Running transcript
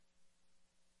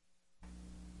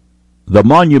The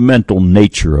monumental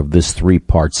nature of this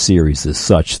three-part series is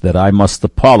such that I must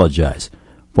apologize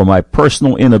for my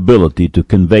personal inability to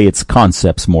convey its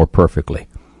concepts more perfectly.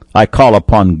 I call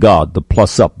upon God to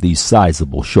plus up these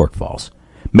sizable shortfalls.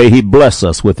 May He bless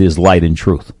us with His light and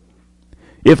truth.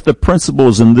 If the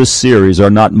principles in this series are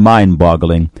not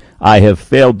mind-boggling, I have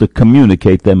failed to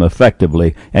communicate them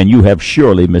effectively, and you have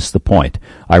surely missed the point.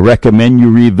 I recommend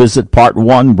you revisit Part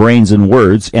 1, Brains and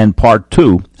Words, and Part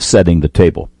 2, Setting the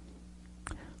Table.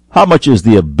 How much is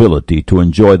the ability to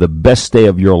enjoy the best day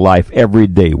of your life every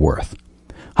day worth?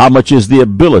 How much is the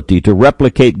ability to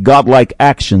replicate godlike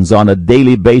actions on a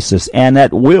daily basis and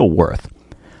at will worth?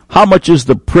 How much is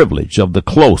the privilege of the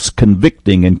close,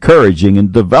 convicting, encouraging,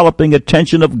 and developing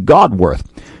attention of God worth?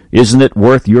 Isn't it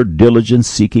worth your diligent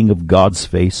seeking of God's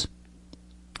face?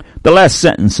 The last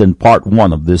sentence in Part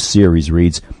 1 of this series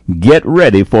reads, "Get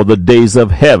ready for the days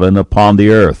of heaven upon the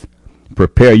earth.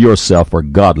 Prepare yourself for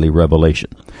godly revelation."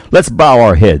 Let's bow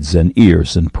our heads and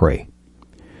ears and pray.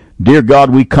 Dear God,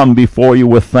 we come before you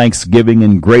with thanksgiving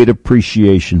and great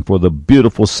appreciation for the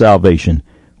beautiful salvation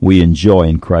we enjoy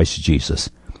in Christ Jesus.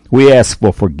 We ask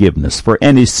for forgiveness for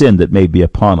any sin that may be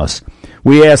upon us.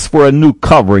 We ask for a new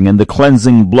covering in the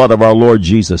cleansing blood of our Lord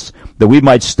Jesus, that we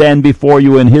might stand before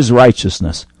you in His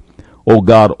righteousness. O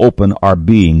God, open our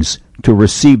beings to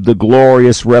receive the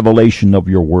glorious revelation of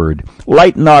your word.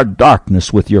 Lighten our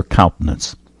darkness with your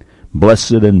countenance.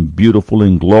 Blessed and beautiful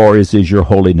and glorious is your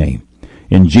holy name.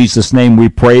 In Jesus' name we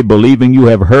pray, believing you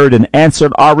have heard and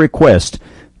answered our request.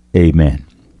 Amen.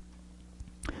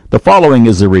 The following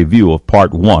is a review of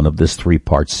Part 1 of this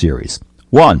three-part series.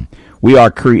 1. We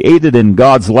are created in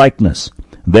God's likeness.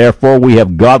 Therefore, we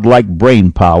have godlike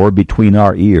brain power between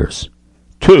our ears.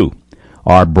 2.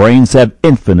 Our brains have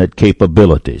infinite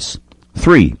capabilities.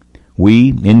 3.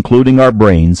 We, including our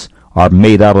brains, are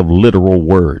made out of literal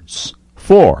words.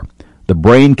 4. The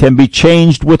brain can be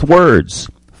changed with words.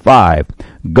 5.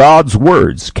 God's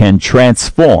words can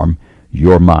transform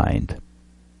your mind.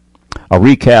 A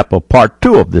recap of Part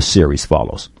 2 of this series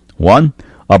follows. 1.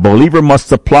 A believer must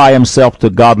apply himself to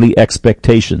godly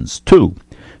expectations. 2.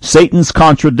 Satan's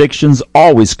contradictions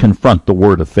always confront the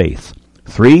word of faith.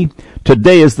 3.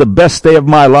 Today is the best day of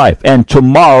my life, and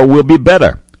tomorrow will be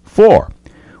better. 4.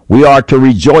 We are to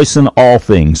rejoice in all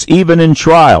things, even in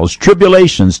trials,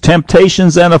 tribulations,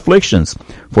 temptations, and afflictions,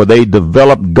 for they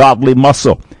develop godly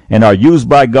muscle and are used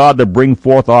by God to bring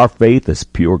forth our faith as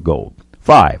pure gold.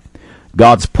 5.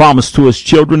 God's promise to His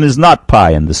children is not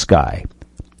pie in the sky.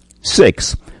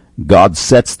 6. God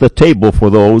sets the table for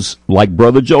those, like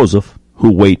Brother Joseph,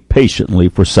 who wait patiently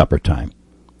for supper time.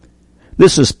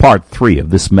 This is Part 3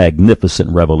 of this magnificent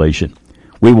revelation.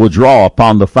 We will draw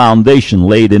upon the foundation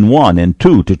laid in 1 and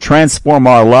 2 to transform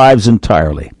our lives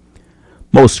entirely.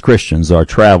 Most Christians are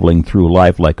traveling through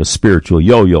life like a spiritual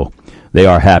yo-yo. They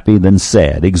are happy, then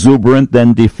sad, exuberant,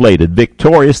 then deflated,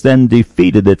 victorious, then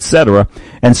defeated, etc.,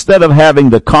 instead of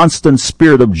having the constant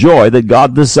spirit of joy that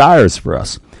God desires for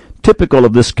us. Typical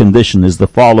of this condition is the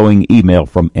following email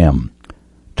from M.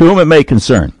 To whom it may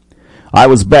concern, I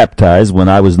was baptized when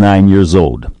I was 9 years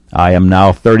old. I am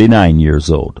now 39 years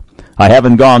old. I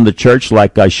haven't gone to church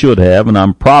like I should have, and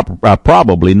I'm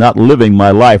probably not living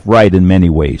my life right in many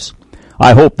ways.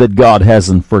 I hope that God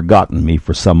hasn't forgotten me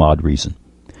for some odd reason.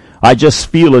 I just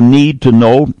feel a need to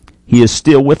know He is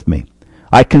still with me.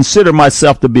 I consider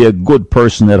myself to be a good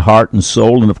person at heart and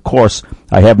soul, and of course,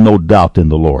 I have no doubt in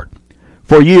the Lord.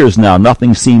 For years now,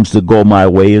 nothing seems to go my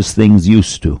way as things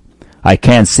used to. I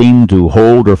can't seem to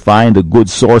hold or find a good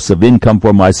source of income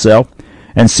for myself,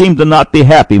 and seem to not be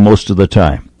happy most of the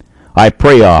time. I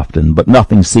pray often, but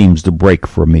nothing seems to break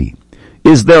for me.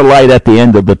 Is there light at the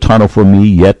end of the tunnel for me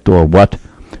yet, or what?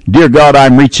 Dear God,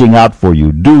 I'm reaching out for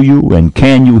you. Do you and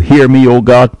can you hear me, O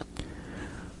God?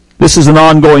 This is an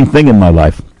ongoing thing in my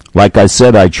life. Like I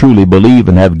said, I truly believe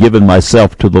and have given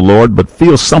myself to the Lord, but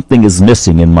feel something is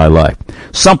missing in my life.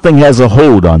 Something has a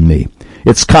hold on me.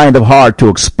 It's kind of hard to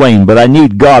explain, but I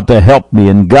need God to help me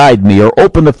and guide me or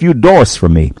open a few doors for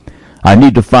me. I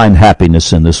need to find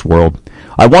happiness in this world.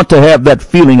 I want to have that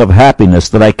feeling of happiness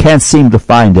that I can't seem to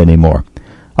find anymore.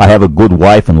 I have a good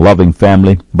wife and loving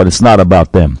family, but it's not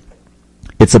about them.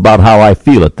 It's about how I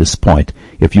feel at this point,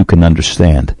 if you can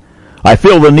understand. I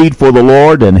feel the need for the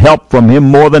Lord and help from Him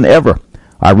more than ever.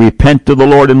 I repent to the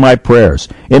Lord in my prayers.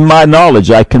 In my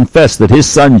knowledge, I confess that His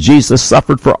Son Jesus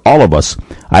suffered for all of us.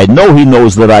 I know He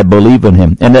knows that I believe in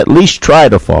Him and at least try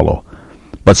to follow.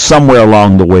 But somewhere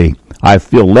along the way, I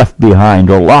feel left behind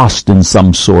or lost in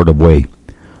some sort of way.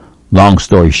 Long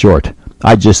story short,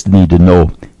 I just need to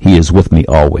know He is with me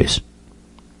always.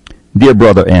 Dear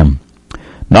Brother M.,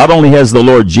 Not only has the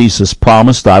Lord Jesus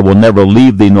promised, "I will never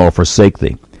leave thee nor forsake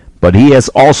thee," but he has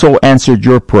also answered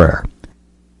your prayer.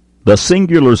 The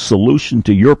singular solution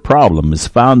to your problem is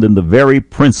found in the very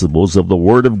principles of the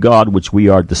Word of God which we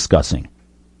are discussing.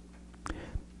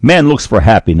 Man looks for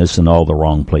happiness in all the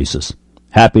wrong places.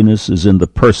 Happiness is in the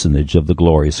personage of the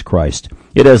glorious Christ.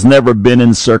 It has never been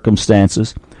in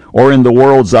circumstances or in the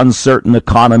world's uncertain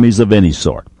economies of any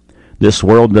sort. This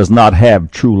world does not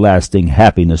have true lasting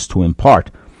happiness to impart.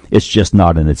 It's just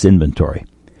not in its inventory.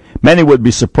 Many would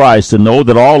be surprised to know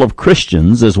that all of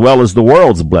Christians, as well as the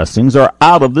world's blessings, are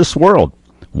out of this world.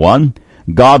 1.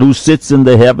 God who sits in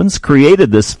the heavens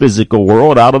created this physical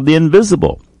world out of the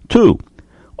invisible. 2.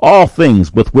 All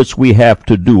things with which we have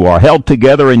to do are held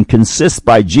together and consist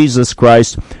by Jesus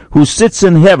Christ, who sits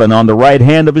in heaven on the right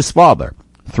hand of his Father.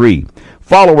 3.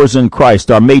 Followers in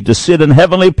Christ are made to sit in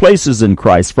heavenly places in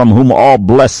Christ, from whom all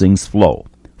blessings flow.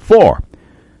 4.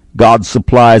 God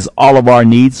supplies all of our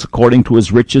needs according to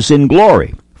his riches in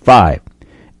glory. 5.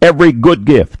 Every good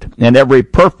gift and every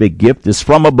perfect gift is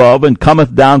from above and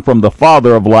cometh down from the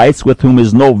Father of lights, with whom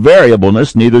is no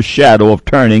variableness, neither shadow of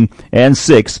turning. And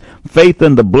 6. Faith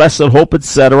and the blessed hope,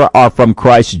 etc., are from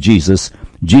Christ Jesus.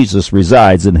 Jesus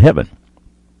resides in heaven.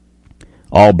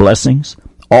 All blessings,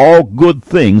 all good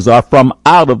things are from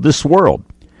out of this world.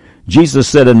 Jesus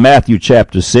said in Matthew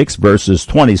chapter 6, verses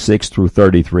 26 through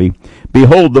 33,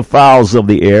 "Behold the fowls of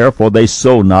the air, for they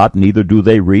sow not, neither do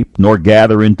they reap, nor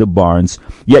gather into barns,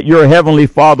 yet your heavenly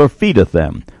Father feedeth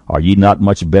them. Are ye not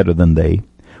much better than they?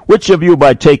 Which of you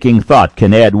by taking thought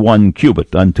can add 1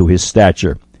 cubit unto his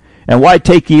stature? And why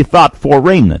take ye thought for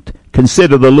raiment?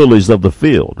 Consider the lilies of the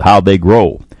field, how they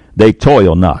grow. They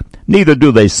toil not, neither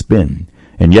do they spin.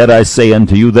 And yet I say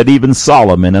unto you that even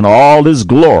Solomon in all his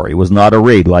glory was not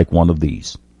arrayed like one of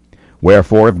these.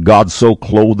 Wherefore, if God so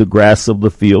clothe the grass of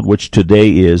the field, which today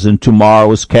is, and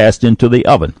tomorrow is cast into the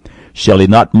oven, shall he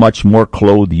not much more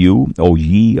clothe you, O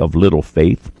ye of little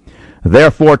faith?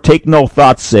 Therefore take no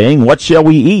thought, saying, What shall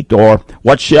we eat? Or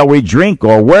what shall we drink?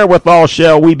 Or wherewithal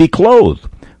shall we be clothed?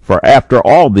 For after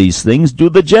all these things do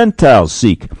the Gentiles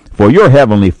seek. For your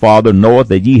heavenly Father knoweth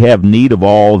that ye have need of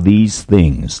all these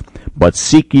things. But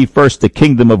seek ye first the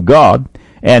kingdom of God,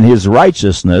 and his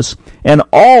righteousness, and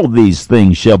all these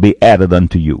things shall be added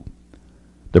unto you."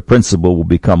 The principle will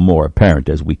become more apparent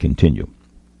as we continue.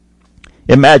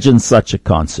 Imagine such a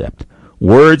concept.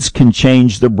 Words can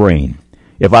change the brain.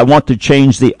 If I want to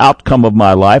change the outcome of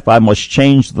my life, I must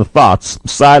change the thoughts,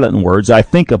 silent words I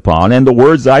think upon, and the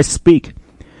words I speak.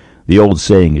 The old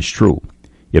saying is true.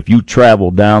 If you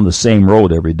travel down the same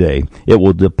road every day, it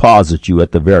will deposit you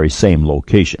at the very same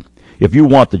location. If you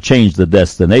want to change the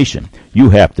destination,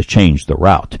 you have to change the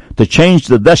route. To change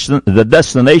the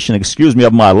destination,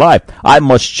 of my life, I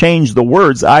must change the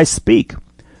words I speak.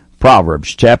 Proverbs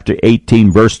chapter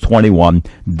 18, verse 21,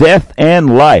 "Death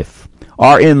and life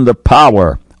are in the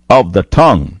power of the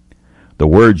tongue." The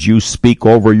words you speak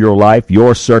over your life,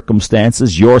 your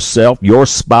circumstances, yourself, your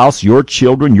spouse, your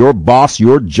children, your boss,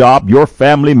 your job, your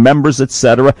family members,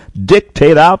 etc.,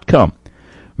 dictate outcome.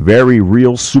 Very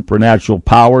real supernatural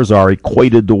powers are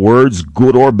equated to words,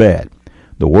 good or bad.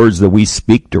 The words that we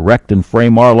speak direct and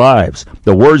frame our lives.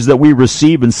 The words that we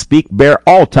receive and speak bear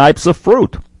all types of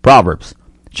fruit. Proverbs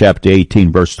chapter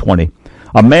 18, verse 20.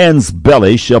 "A man's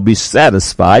belly shall be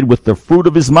satisfied with the fruit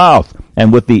of his mouth,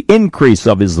 and with the increase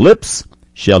of his lips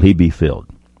shall he be filled."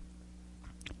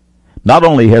 Not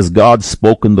only has God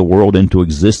spoken the world into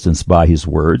existence by his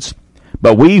words,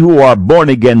 but we who are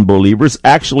born-again believers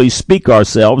actually speak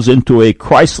ourselves into a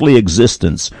Christly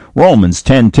existence. Romans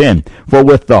 10:10, "For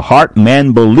with the heart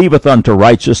man believeth unto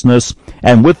righteousness,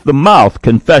 and with the mouth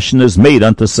confession is made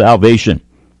unto salvation."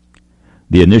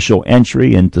 The initial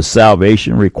entry into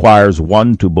salvation requires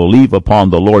one to believe upon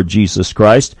the Lord Jesus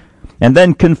Christ, and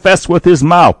then confess with his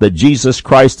mouth that Jesus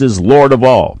Christ is Lord of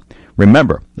all.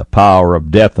 Remember, the power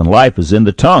of death and life is in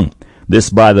the tongue. This,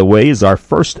 by the way, is our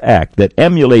first act that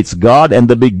emulates God and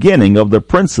the beginning of the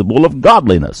principle of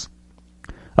godliness.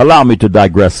 Allow me to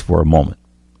digress for a moment.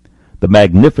 The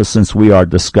magnificence we are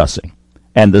discussing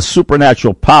and the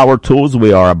supernatural power tools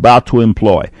we are about to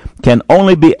employ can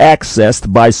only be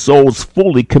accessed by souls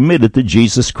fully committed to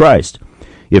Jesus Christ.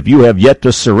 If you have yet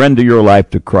to surrender your life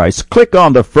to Christ, click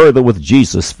on the Further with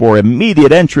Jesus for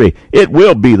immediate entry. It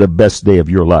will be the best day of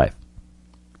your life.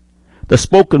 The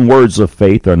spoken words of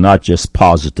faith are not just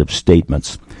positive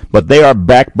statements, but they are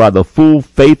backed by the full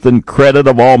faith and credit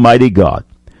of Almighty God.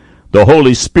 The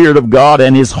Holy Spirit of God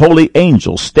and his holy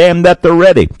angels stand at the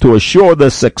ready to assure the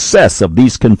success of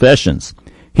these confessions.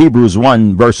 Hebrews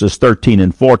 1 verses 13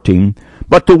 and 14,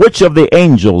 But to which of the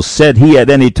angels said he at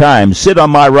any time, Sit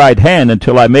on my right hand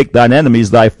until I make thine enemies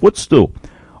thy footstool?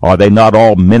 Are they not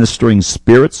all ministering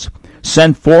spirits,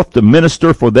 sent forth to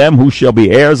minister for them who shall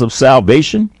be heirs of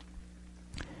salvation?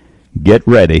 Get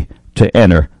ready to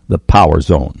enter the power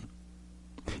zone.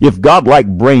 If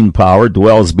godlike brain power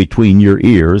dwells between your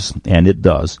ears, and it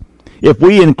does, if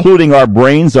we, including our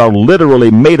brains, are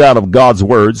literally made out of God's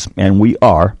words, and we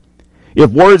are,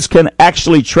 if words can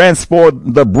actually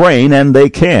transform the brain, and they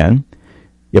can,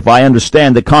 if I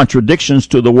understand the contradictions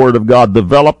to the Word of God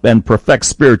develop and perfect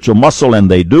spiritual muscle,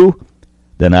 and they do,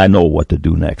 then I know what to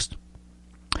do next.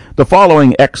 The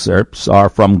following excerpts are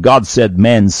from God Said,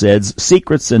 Man Said's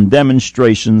Secrets and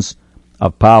Demonstrations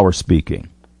of Power Speaking.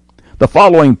 The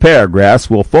following paragraphs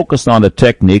will focus on a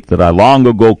technique that I long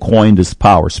ago coined as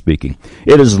power speaking.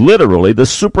 It is literally the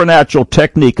supernatural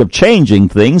technique of changing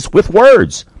things with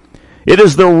words. It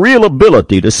is the real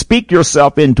ability to speak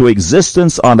yourself into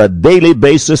existence on a daily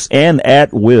basis and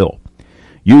at will.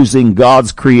 Using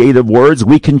God's creative words,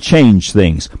 we can change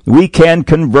things. We can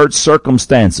convert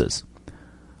circumstances.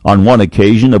 On one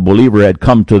occasion, a believer had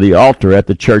come to the altar at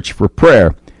the church for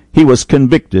prayer. He was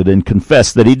convicted and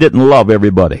confessed that he didn't love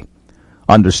everybody.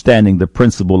 Understanding the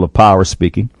principle of power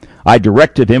speaking, I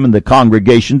directed him and the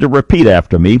congregation to repeat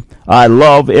after me, I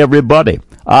love everybody.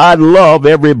 I love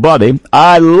everybody.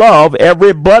 I love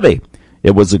everybody.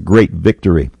 It was a great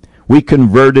victory. We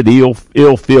converted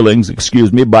ill feelings,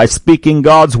 by speaking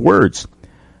God's words.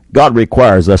 God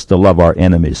requires us to love our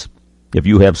enemies. If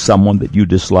you have someone that you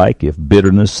dislike, if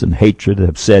bitterness and hatred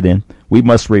have set in, we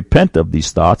must repent of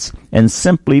these thoughts and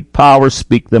simply power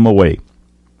speak them away.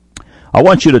 I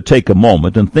want you to take a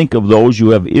moment and think of those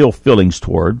you have ill feelings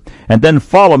toward, and then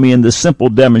follow me in this simple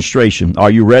demonstration.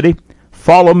 Are you ready?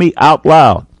 Follow me out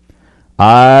loud.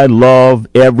 I love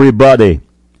everybody.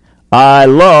 I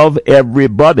love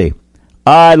everybody.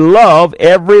 I love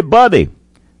everybody.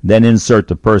 Then insert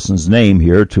the person's name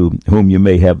here to whom you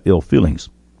may have ill feelings.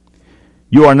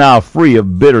 You are now free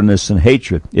of bitterness and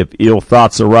hatred. If ill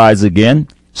thoughts arise again,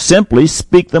 simply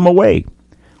speak them away.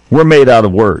 We're made out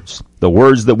of words. The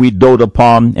words that we dote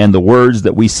upon and the words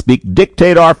that we speak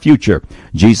dictate our future.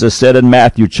 Jesus said in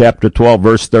Matthew chapter 12,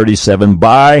 verse 37,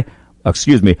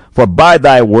 For by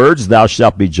thy words thou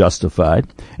shalt be justified,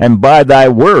 and by thy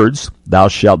words thou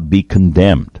shalt be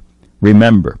condemned.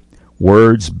 Remember,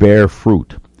 words bear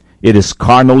fruit. It is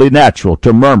carnally natural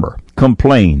to murmur,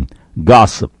 complain,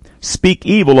 gossip, speak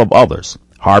evil of others,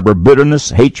 harbor bitterness,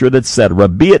 hatred, etc.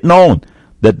 Be it known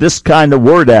that this kind of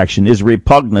word action is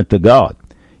repugnant to God.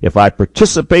 If I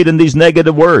participate in these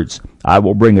negative words, I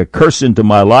will bring a curse into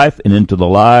my life and into the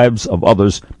lives of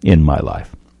others in my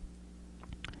life.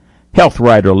 Health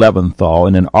writer Leventhal,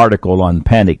 in an article on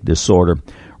panic disorder,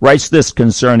 writes this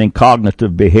concerning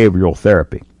cognitive behavioral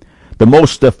therapy. The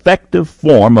most effective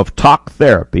form of talk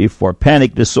therapy for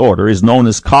panic disorder is known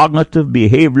as cognitive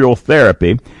behavioral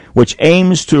therapy, which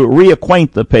aims to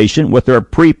reacquaint the patient with their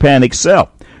pre-panic self.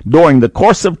 During the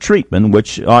course of treatment,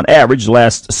 which on average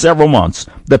lasts several months,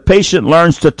 the patient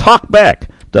learns to talk back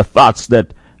to thoughts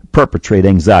that perpetrate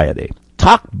anxiety.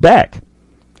 Talk back.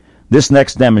 This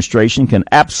next demonstration can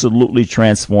absolutely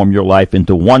transform your life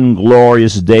into one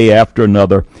glorious day after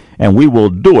another, and we will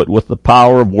do it with the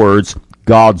power of words,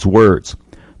 God's words.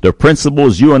 The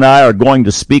principles you and I are going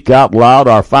to speak out loud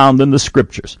are found in the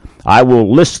Scriptures. I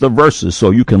will list the verses so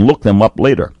you can look them up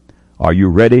later. Are you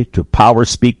ready to power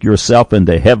speak yourself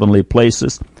into heavenly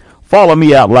places? Follow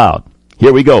me out loud.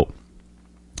 Here we go.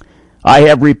 I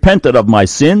have repented of my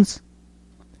sins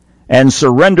and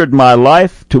surrendered my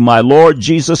life to my Lord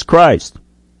Jesus Christ.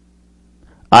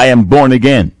 I am born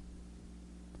again.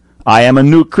 I am a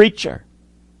new creature.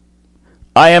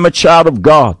 I am a child of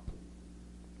God.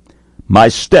 My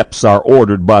steps are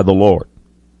ordered by the Lord.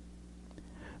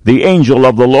 The angel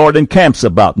of the Lord encamps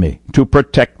about me to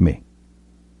protect me.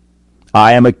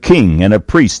 I am a king and a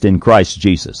priest in Christ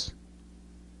Jesus.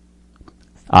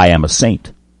 I am a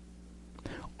saint.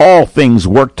 All things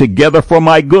work together for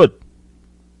my good.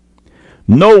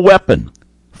 No weapon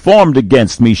formed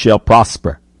against me shall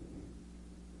prosper.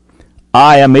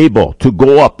 I am able to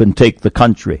go up and take the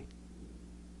country.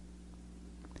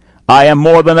 I am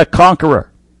more than a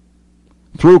conqueror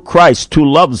through Christ who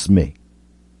loves me.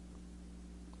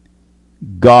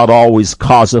 God always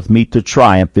causeth me to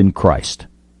triumph in Christ.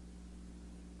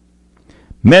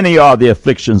 Many are the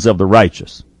afflictions of the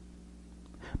righteous,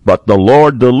 but the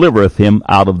Lord delivereth him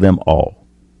out of them all.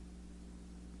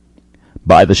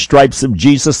 By the stripes of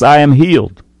Jesus I am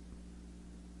healed.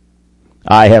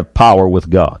 I have power with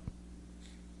God.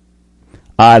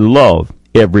 I love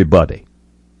everybody.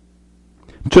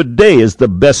 Today is the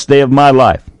best day of my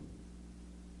life.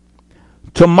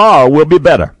 Tomorrow will be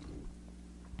better.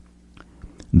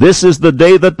 This is the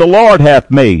day that the Lord hath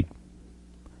made.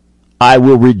 I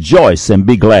will rejoice and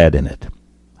be glad in it.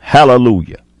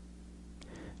 Hallelujah.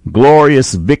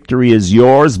 Glorious victory is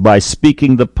yours by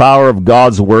speaking the power of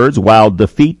God's words, while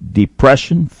defeat,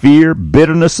 depression, fear,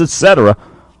 bitterness, etc.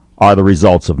 are the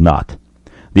results of naught.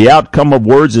 The outcome of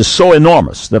words is so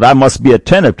enormous that I must be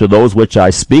attentive to those which I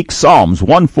speak. Psalms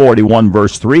 141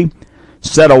 verse 3,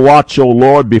 Set a watch, O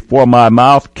Lord, before my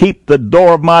mouth. Keep the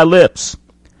door of my lips.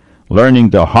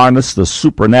 Learning to harness the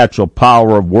supernatural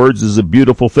power of words is a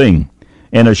beautiful thing.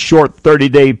 In a short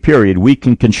 30-day period, we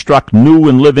can construct new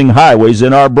and living highways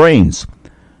in our brains.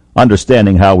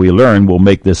 Understanding how we learn will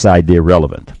make this idea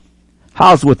relevant.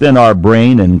 Housed within our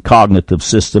brain and cognitive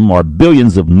system are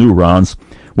billions of neurons,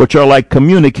 which are like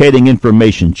communicating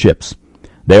information chips.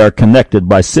 They are connected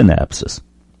by synapses.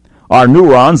 Our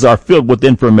neurons are filled with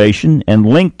information and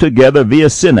linked together via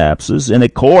synapses in a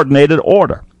coordinated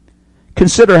order.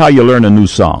 Consider how you learn a new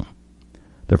song.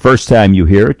 The first time you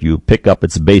hear it, you pick up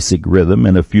its basic rhythm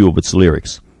and a few of its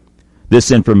lyrics.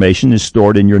 This information is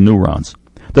stored in your neurons.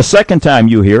 The second time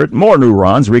you hear it, more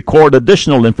neurons record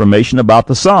additional information about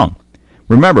the song.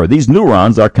 Remember, these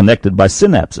neurons are connected by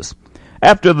synapses.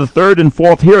 After the third and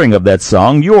fourth hearing of that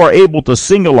song, you are able to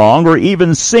sing along or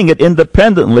even sing it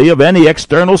independently of any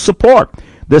external support.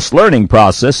 This learning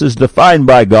process is defined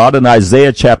by God in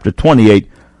Isaiah chapter 28,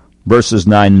 verses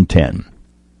 9 and 10.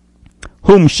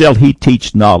 Whom shall he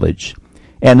teach knowledge?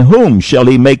 And whom shall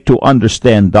he make to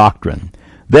understand doctrine?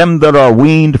 Them that are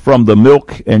weaned from the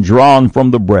milk and drawn from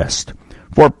the breast.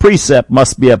 For precept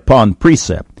must be upon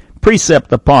precept,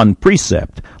 precept upon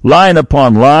precept, line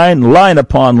upon line, line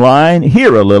upon line,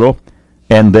 here a little,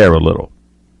 and there a little.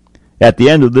 At the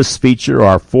end of this feature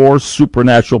are 4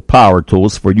 supernatural power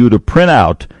tools for you to print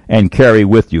out and carry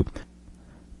with you.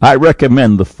 I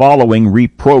recommend the following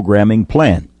reprogramming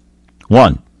plan.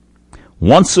 1.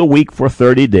 Once a week for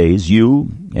 30 days, you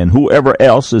and whoever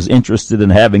else is interested in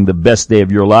having the best day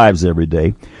of your lives every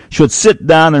day should sit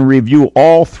down and review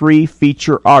all 3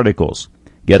 feature articles.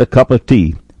 Get a cup of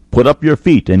tea, put up your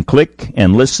feet, and click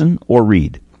and listen or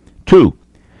read. 2.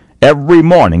 Every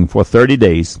morning for 30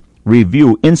 days,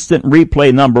 review instant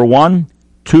replay number 1,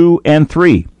 2, and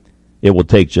 3. It will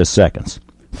take just seconds.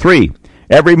 3.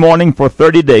 Every morning for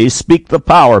 30 days, speak the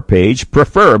power page,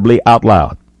 preferably out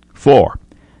loud. 4.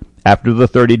 After the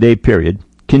 30-day period,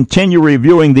 continue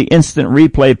reviewing the instant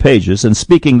replay pages and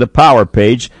speaking the power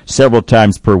page several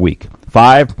times per week.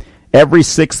 5. Every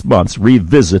 6 months,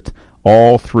 revisit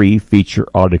all 3 feature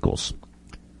articles.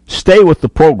 Stay with the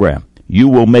program. You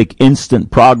will make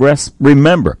instant progress.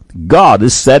 Remember, God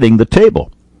is setting the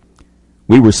table.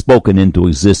 We were spoken into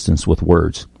existence with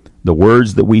words. The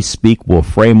words that we speak will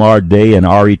frame our day and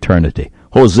our eternity.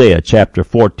 Hosea chapter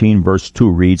 14 verse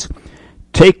 2 reads,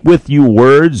 Take with you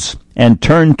words and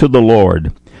turn to the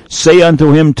Lord. Say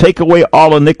unto him, Take away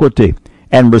all iniquity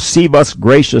and receive us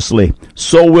graciously.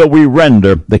 So will we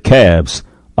render the calves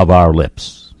of our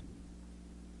lips.